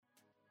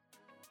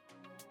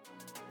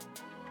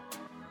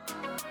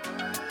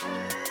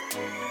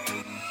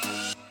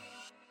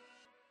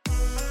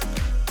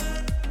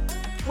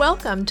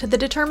Welcome to the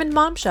Determined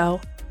Mom Show,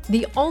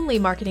 the only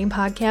marketing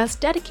podcast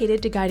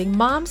dedicated to guiding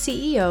mom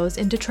CEOs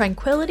into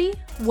tranquility,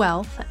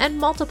 wealth, and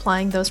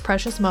multiplying those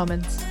precious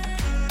moments.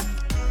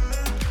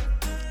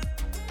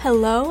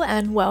 Hello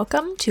and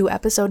welcome to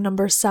episode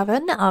number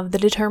 7 of the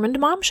Determined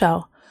Mom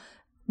Show,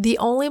 the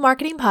only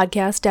marketing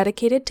podcast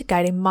dedicated to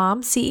guiding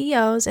mom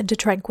CEOs into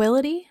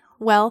tranquility,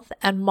 wealth,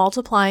 and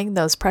multiplying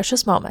those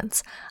precious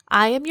moments.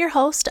 I am your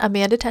host,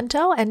 Amanda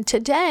Tento, and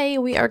today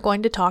we are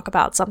going to talk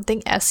about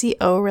something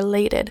SEO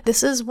related.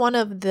 This is one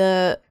of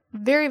the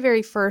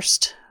very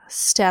first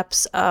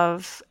steps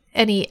of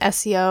any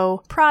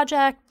SEO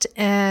project,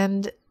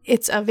 and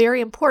it's a very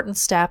important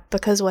step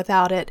because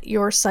without it,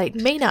 your site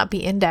may not be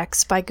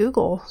indexed by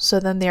Google, so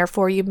then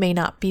therefore you may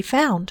not be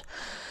found.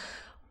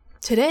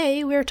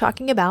 Today, we are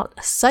talking about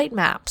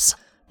sitemaps.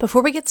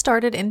 Before we get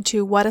started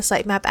into what a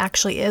sitemap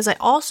actually is, I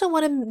also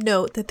want to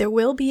note that there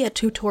will be a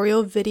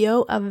tutorial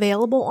video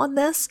available on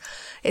this.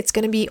 It's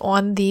going to be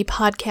on the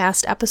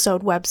podcast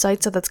episode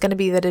website, so that's going to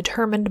be the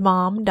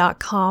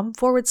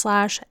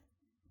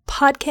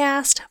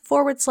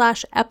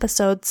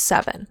determinedmom.com/podcast/episode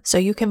 7. So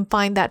you can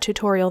find that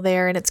tutorial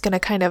there, and it's going to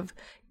kind of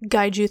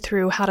guide you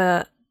through how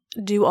to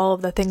do all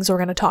of the things we're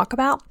going to talk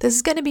about. This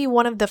is going to be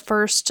one of the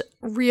first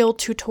real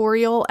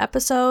tutorial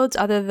episodes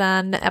other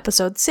than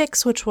episode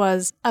 6, which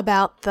was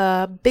about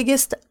the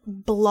biggest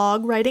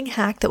blog writing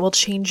hack that will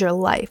change your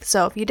life.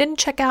 So if you didn't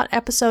check out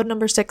episode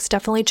number 6,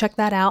 definitely check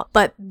that out.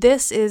 But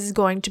this is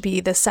going to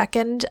be the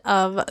second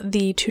of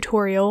the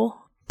tutorial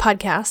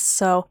podcasts.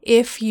 So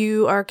if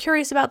you are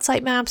curious about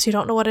sitemaps, you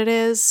don't know what it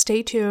is,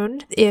 stay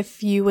tuned.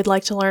 If you would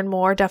like to learn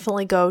more,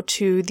 definitely go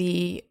to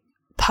the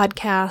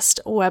podcast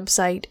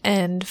website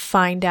and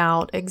find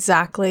out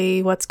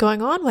exactly what's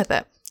going on with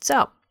it.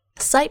 So,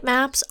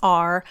 sitemaps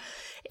are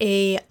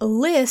a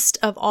list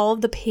of all of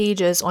the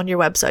pages on your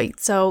website.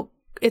 So,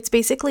 it's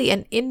basically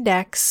an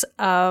index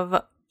of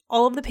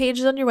all of the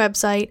pages on your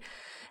website.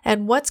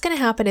 And what's going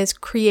to happen is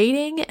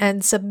creating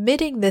and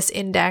submitting this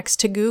index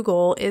to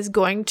Google is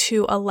going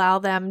to allow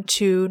them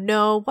to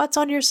know what's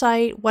on your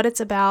site, what it's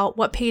about,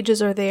 what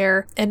pages are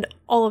there, and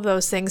all of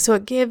those things. So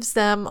it gives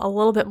them a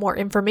little bit more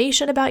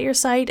information about your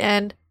site.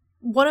 And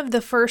one of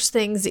the first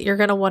things that you're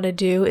going to want to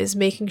do is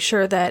making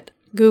sure that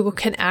Google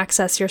can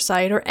access your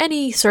site, or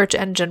any search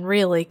engine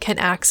really can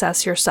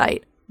access your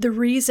site. The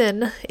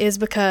reason is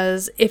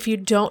because if you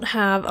don't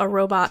have a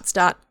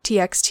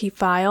robots.txt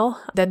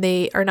file, then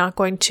they are not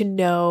going to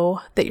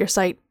know that your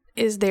site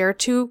is there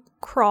to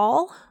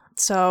crawl.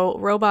 So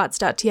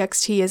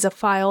robots.txt is a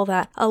file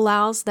that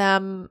allows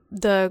them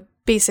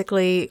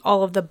basically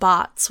all of the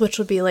bots, which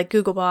would be like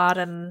Googlebot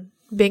and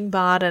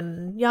Bingbot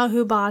and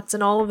Yahoo bots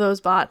and all of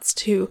those bots,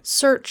 to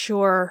search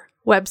your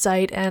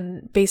website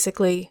and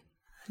basically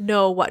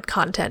know what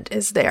content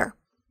is there.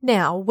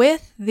 Now,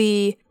 with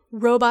the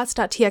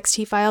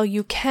robots.txt file,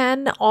 you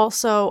can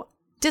also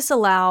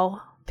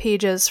disallow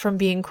pages from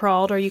being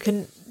crawled, or you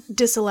can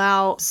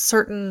disallow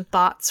certain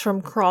bots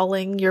from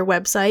crawling your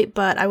website,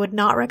 but I would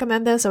not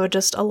recommend this. I would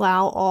just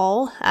allow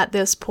all at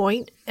this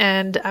point,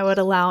 and I would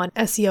allow an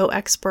SEO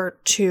expert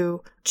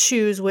to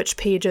choose which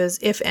pages,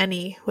 if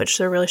any, which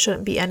there really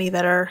shouldn't be any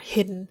that are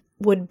hidden,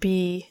 would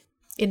be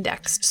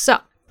indexed. So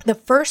the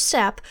first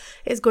step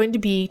is going to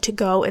be to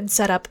go and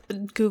set up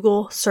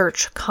Google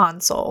Search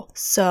Console.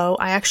 So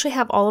I actually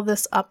have all of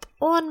this up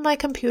on my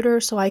computer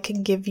so I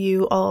can give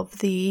you all of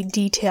the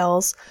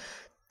details.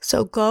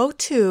 So go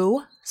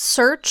to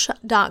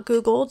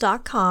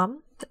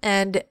search.google.com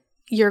and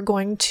you're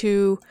going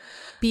to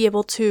be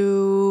able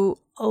to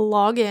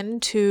log in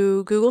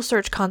to Google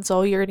Search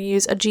Console. You're going to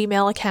use a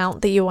Gmail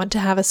account that you want to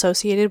have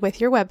associated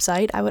with your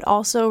website. I would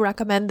also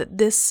recommend that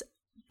this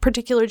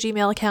particular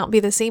Gmail account be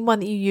the same one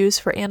that you use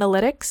for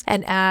analytics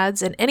and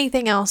ads and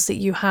anything else that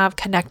you have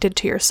connected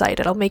to your site.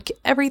 It'll make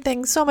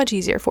everything so much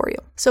easier for you.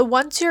 So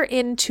once you're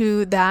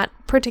into that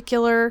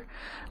particular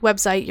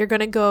website, you're going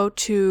to go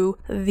to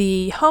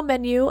the home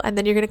menu, and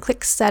then you're going to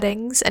click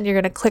settings, and you're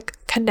going to click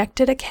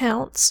connected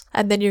accounts,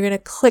 and then you're going to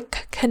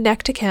click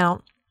connect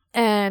account,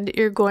 and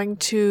you're going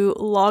to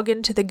log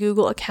into the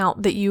Google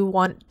account that you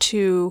want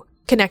to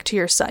connect to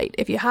your site.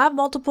 If you have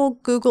multiple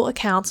Google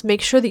accounts,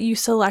 make sure that you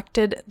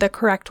selected the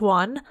correct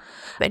one,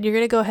 and you're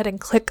going to go ahead and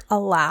click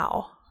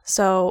allow.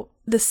 So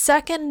the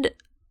second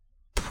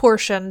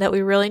portion that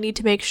we really need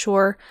to make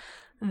sure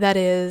that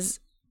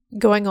is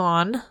going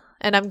on,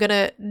 and I'm going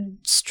to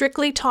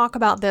strictly talk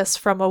about this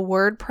from a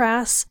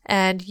WordPress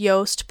and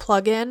Yoast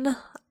plugin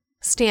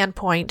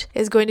standpoint,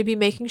 is going to be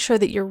making sure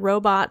that your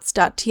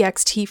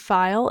robots.txt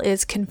file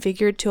is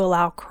configured to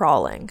allow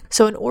crawling.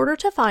 So in order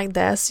to find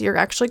this, you're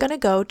actually going to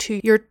go to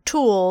your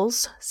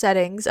tools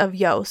settings of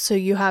Yoast. So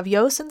you have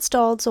Yoast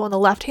installed. So on the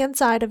left-hand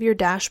side of your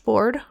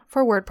dashboard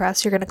for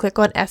WordPress, you're going to click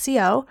on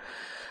SEO.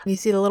 You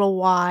see the little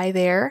Y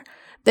there.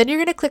 Then you're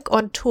going to click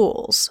on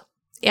tools.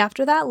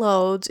 After that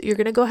loads, you're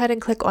going to go ahead and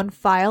click on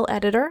File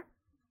Editor,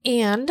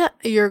 and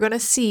you're going to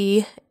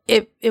see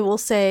it will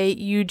say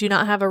you do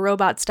not have a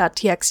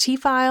robots.txt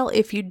file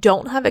if you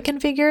don't have it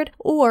configured,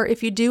 or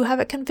if you do have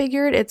it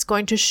configured, it's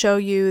going to show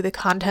you the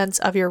contents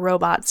of your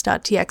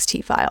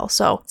robots.txt file.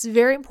 So it's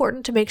very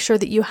important to make sure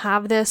that you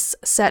have this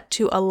set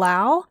to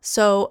allow.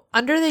 So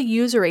under the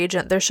user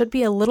agent, there should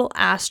be a little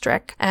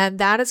asterisk, and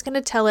that is going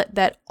to tell it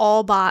that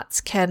all bots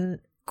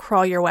can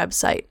crawl your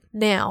website.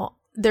 Now,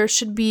 there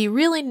should be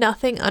really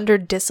nothing under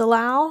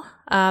disallow.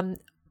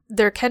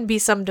 There can be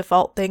some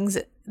default things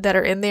that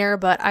are in there,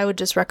 but I would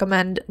just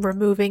recommend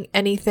removing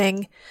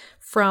anything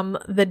from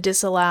the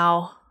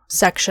disallow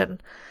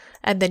section.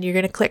 And then you're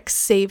going to click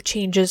Save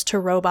Changes to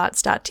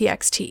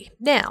Robots.txt.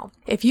 Now,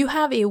 if you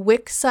have a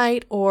Wix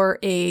site or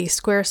a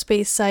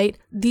Squarespace site,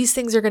 these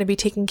things are going to be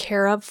taken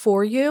care of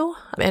for you,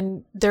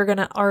 and they're going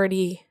to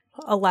already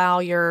allow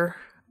your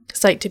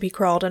site to be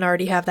crawled and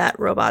already have that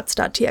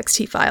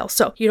robots.txt file.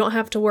 So you don't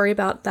have to worry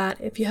about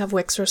that if you have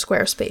Wix or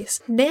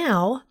Squarespace.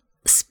 Now,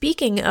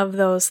 speaking of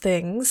those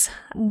things,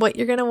 what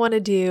you're going to want to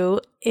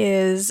do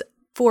is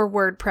for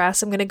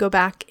WordPress, I'm going to go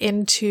back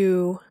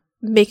into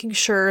making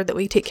sure that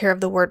we take care of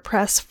the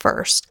WordPress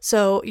first.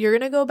 So you're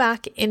going to go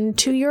back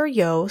into your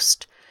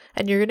Yoast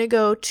and you're going to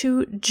go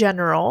to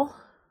General,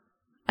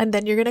 and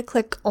then you're going to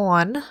click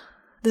on,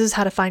 this is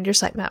how to find your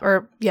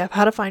sitemap,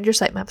 how to find your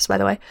sitemaps, by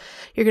the way.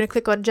 You're going to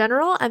click on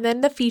General and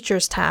then the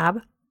Features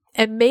tab,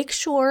 and make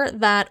sure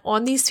that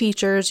on these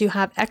features you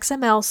have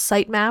XML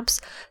sitemaps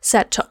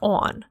set to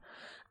on.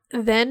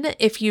 Then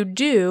if you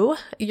do,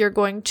 you're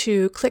going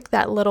to click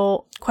that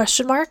little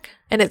question mark,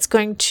 and it's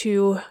going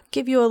to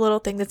give you a little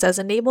thing that says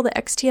enable the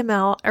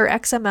XML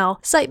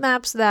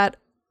sitemaps that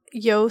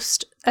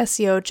Yoast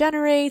SEO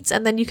generates,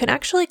 and then you can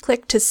actually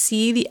click to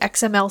see the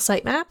XML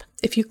sitemap.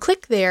 If you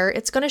click there,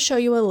 it's going to show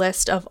you a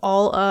list of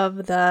all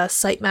of the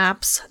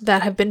sitemaps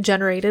that have been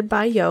generated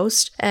by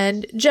Yoast.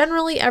 And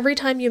generally, every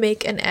time you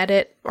make an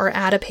edit or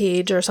add a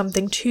page or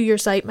something to your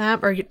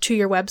sitemap or to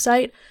your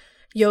website,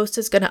 Yoast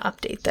is going to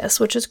update this,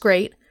 which is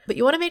great. But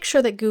you want to make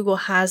sure that Google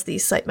has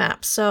these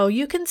sitemaps. So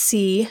you can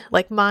see,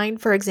 like mine,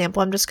 for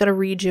example, I'm just going to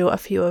read you a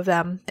few of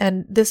them.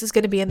 And this is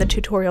going to be in the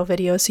tutorial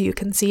video so you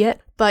can see it.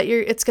 But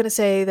it's going to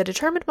say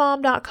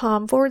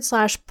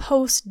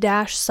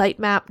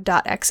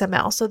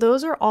thedeterminedmom.com/post-sitemap.xml. So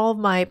those are all of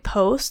my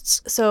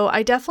posts. So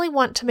I definitely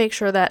want to make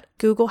sure that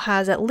Google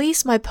has at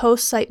least my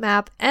post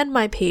sitemap and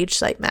my page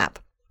sitemap.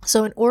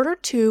 So in order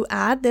to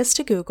add this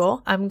to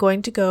Google, I'm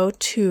going to go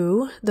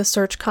to the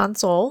Search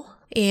Console.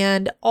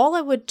 And all I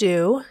would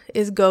do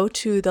is go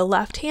to the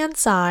left-hand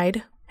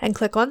side and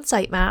click on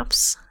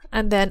Sitemaps.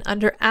 And then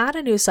under Add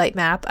a New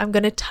Sitemap, I'm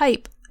going to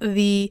type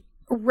the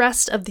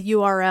rest of the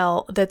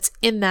URL that's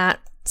in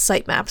that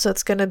sitemap. So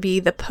it's going to be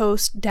the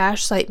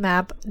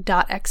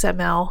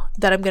post-sitemap.xml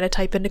that I'm going to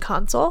type into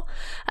console.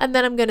 And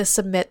then I'm going to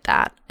submit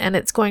that. And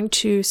it's going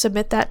to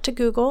submit that to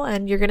Google.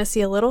 And you're going to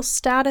see a little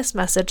status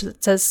message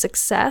that says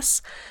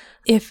success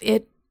if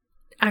it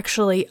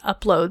actually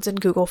uploads and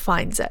Google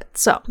finds it.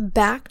 So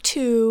back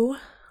to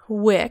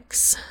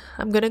Wix,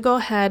 I'm going to go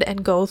ahead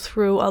and go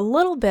through a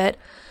little bit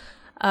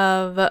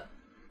of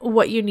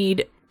what you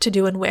need to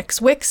do in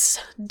Wix. Wix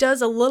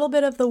does a little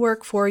bit of the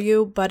work for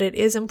you, but it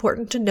is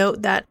important to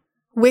note that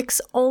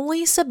Wix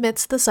only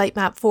submits the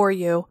sitemap for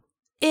you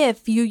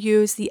if you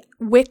use the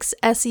Wix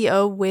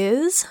SEO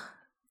Wiz.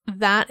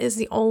 That is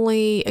the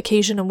only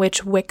occasion in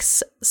which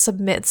Wix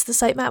submits the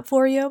sitemap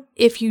for you.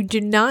 If you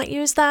do not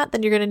use that,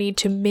 then you're going to need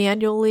to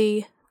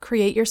manually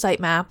create your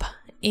sitemap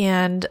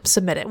and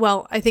submit it.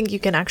 Well, I think you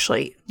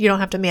don't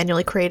have to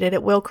manually create it.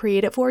 It will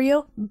create it for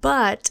you,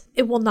 but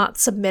it will not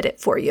submit it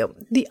for you.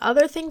 The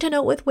other thing to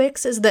note with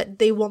Wix is that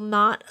they will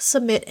not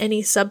submit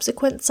any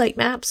subsequent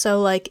sitemaps.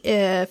 So like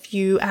if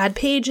you add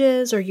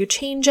pages or you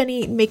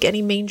make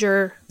any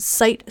major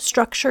site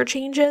structure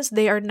changes,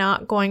 they are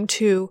not going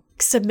to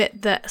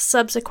submit the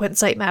subsequent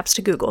sitemaps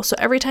to Google. So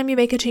every time you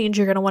make a change,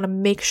 you're going to want to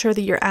make sure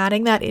that you're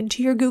adding that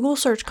into your Google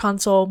Search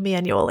Console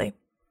manually.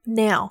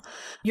 Now,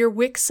 your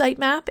Wix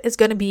sitemap is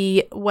going to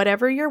be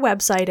whatever your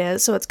website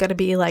is. So it's going to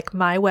be like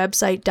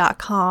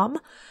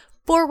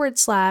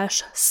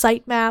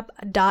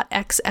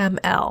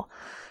mywebsite.com/sitemap.xml.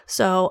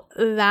 So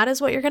that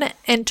is what you're going to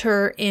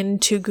enter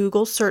into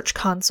Google Search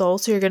Console.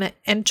 So you're going to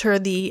enter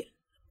the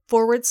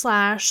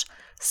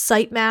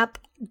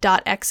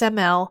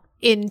 /sitemap.xml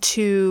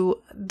into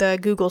the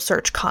Google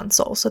Search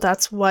Console. So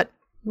that's what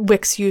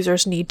Wix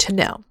users need to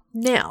know.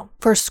 Now,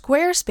 for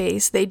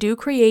Squarespace, they do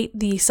create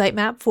the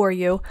sitemap for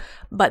you,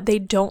 but they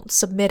don't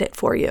submit it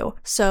for you.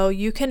 So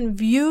you can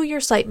view your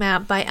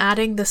sitemap by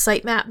adding the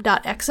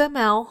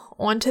sitemap.xml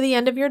onto the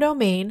end of your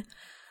domain.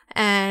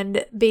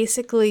 And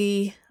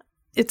basically,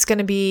 it's going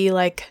to be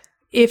like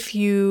if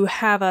you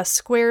have a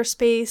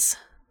Squarespace,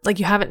 like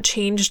you haven't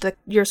changed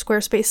your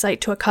Squarespace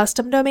site to a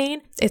custom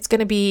domain, it's going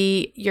to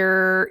be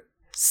your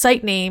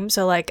site name.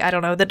 So like, I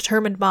don't know,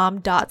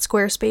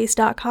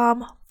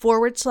 thedeterminedmom.squarespace.com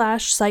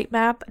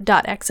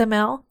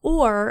 /sitemap.xml,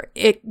 or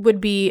it would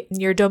be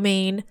your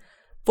domain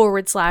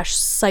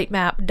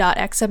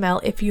 /sitemap.xml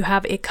if you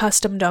have a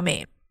custom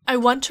domain. I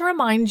want to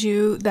remind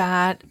you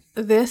that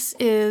this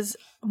is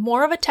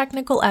more of a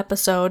technical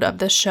episode of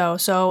this show.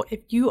 So if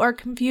you are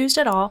confused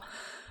at all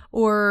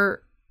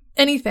or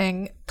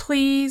anything,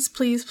 please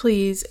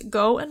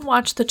go and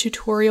watch the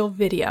tutorial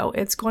video.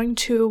 It's going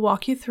to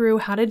walk you through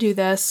how to do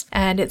this,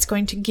 and it's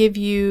going to give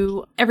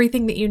you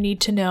everything that you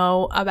need to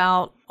know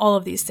about all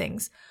of these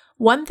things.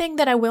 One thing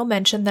that I will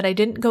mention that I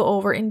didn't go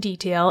over in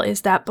detail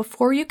is that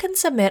before you can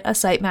submit a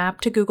sitemap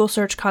to Google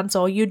Search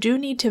Console, you do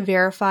need to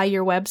verify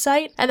your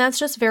website, and that's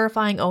just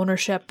verifying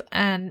ownership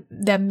and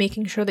them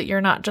making sure that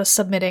you're not just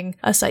submitting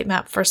a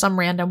sitemap for some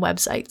random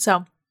website.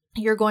 So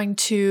you're going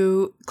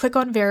to click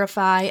on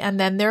verify, and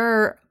then there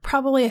are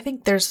probably, I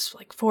think there's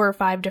like 4 or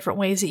 5 different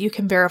ways that you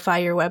can verify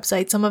your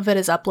website. Some of it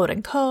is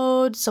uploading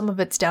code, some of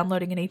it's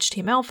downloading an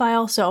HTML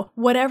file. So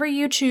whatever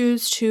you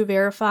choose to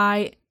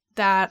verify,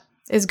 that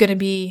is going to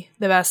be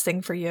the best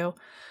thing for you.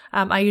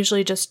 I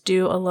usually just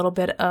do a little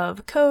bit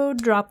of code,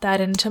 drop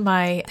that into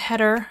my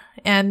header,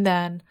 and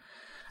then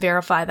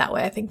verify that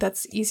way. I think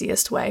that's the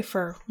easiest way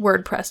for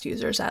WordPress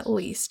users at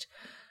least.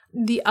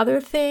 The other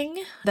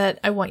thing that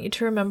I want you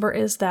to remember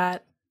is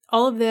that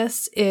all of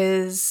this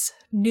is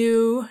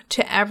new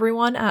to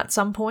everyone at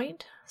some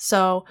point.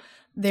 So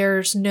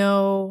there's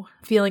no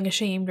feeling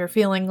ashamed or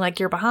feeling like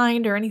you're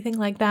behind or anything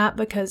like that,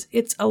 because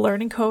it's a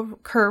learning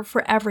curve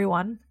for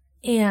everyone.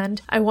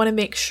 And I want to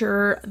make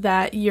sure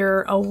that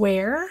you're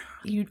aware.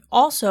 You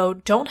also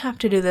don't have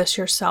to do this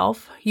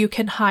yourself. You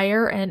can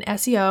hire an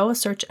SEO, a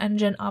search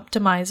engine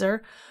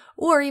optimizer,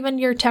 or even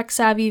your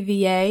tech-savvy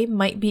VA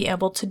might be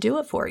able to do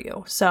it for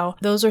you. So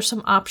those are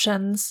some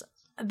options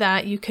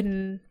that you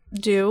can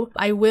do.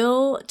 I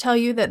will tell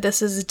you that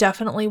this is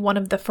definitely one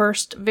of the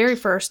very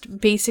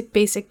first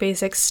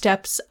basic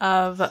steps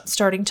of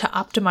starting to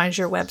optimize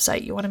your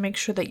website. You want to make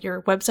sure that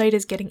your website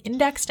is getting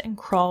indexed and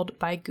crawled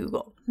by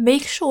Google.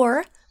 Make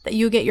sure that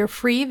you get your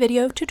free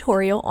video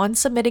tutorial on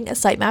submitting a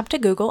sitemap to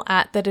Google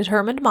at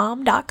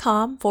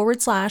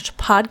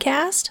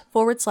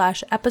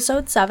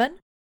thedeterminedmom.com/podcast/episode 7.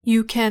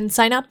 You can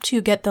sign up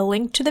to get the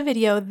link to the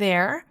video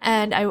there.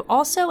 And I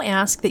also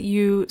ask that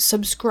you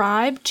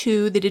subscribe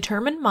to The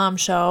Determined Mom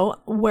Show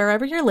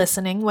wherever you're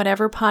listening,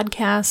 whatever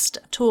podcast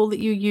tool that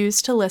you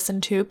use to listen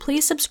to.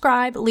 Please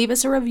subscribe, leave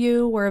us a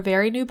review. We're a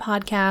very new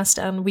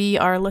podcast, and we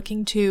are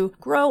looking to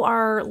grow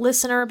our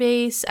listener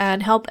base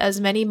and help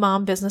as many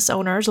mom business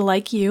owners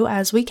like you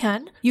as we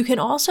can. You can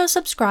also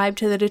subscribe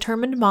to the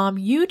Determined Mom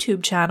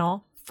YouTube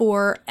channel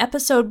for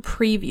episode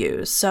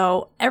previews.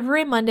 So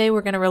every Monday, we're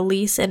going to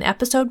release an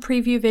episode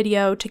preview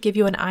video to give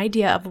you an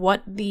idea of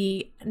what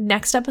the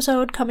next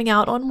episode coming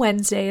out on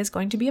Wednesday is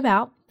going to be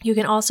about. You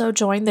can also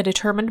join the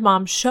Determined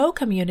Mom Show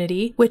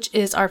community, which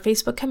is our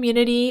Facebook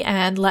community,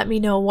 and let me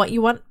know what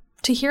you want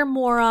to hear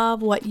more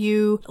of, what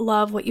you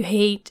love, what you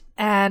hate.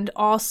 And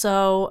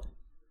also,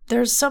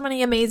 there's so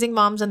many amazing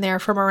moms in there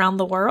from around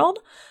the world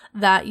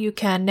that you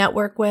can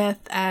network with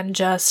and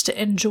just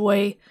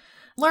enjoy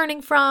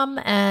learning from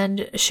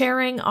and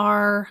sharing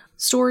our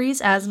stories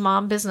as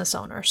mom business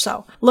owners.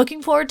 So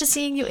looking forward to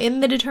seeing you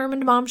in the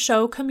Determined Mom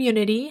Show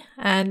community.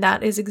 And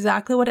that is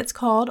exactly what it's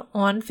called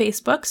on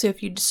Facebook. So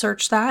if you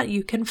search that,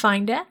 you can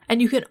find it.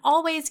 And you can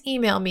always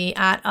email me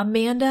at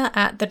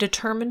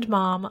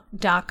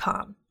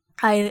amanda@thedeterminedmom.com.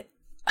 I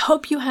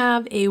hope you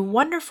have a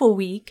wonderful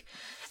week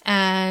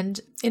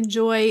and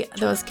enjoy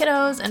those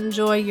kiddos,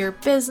 enjoy your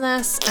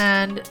business,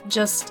 and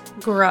just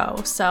grow.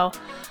 So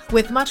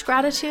with much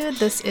gratitude,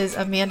 this is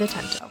Amanda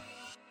Tento.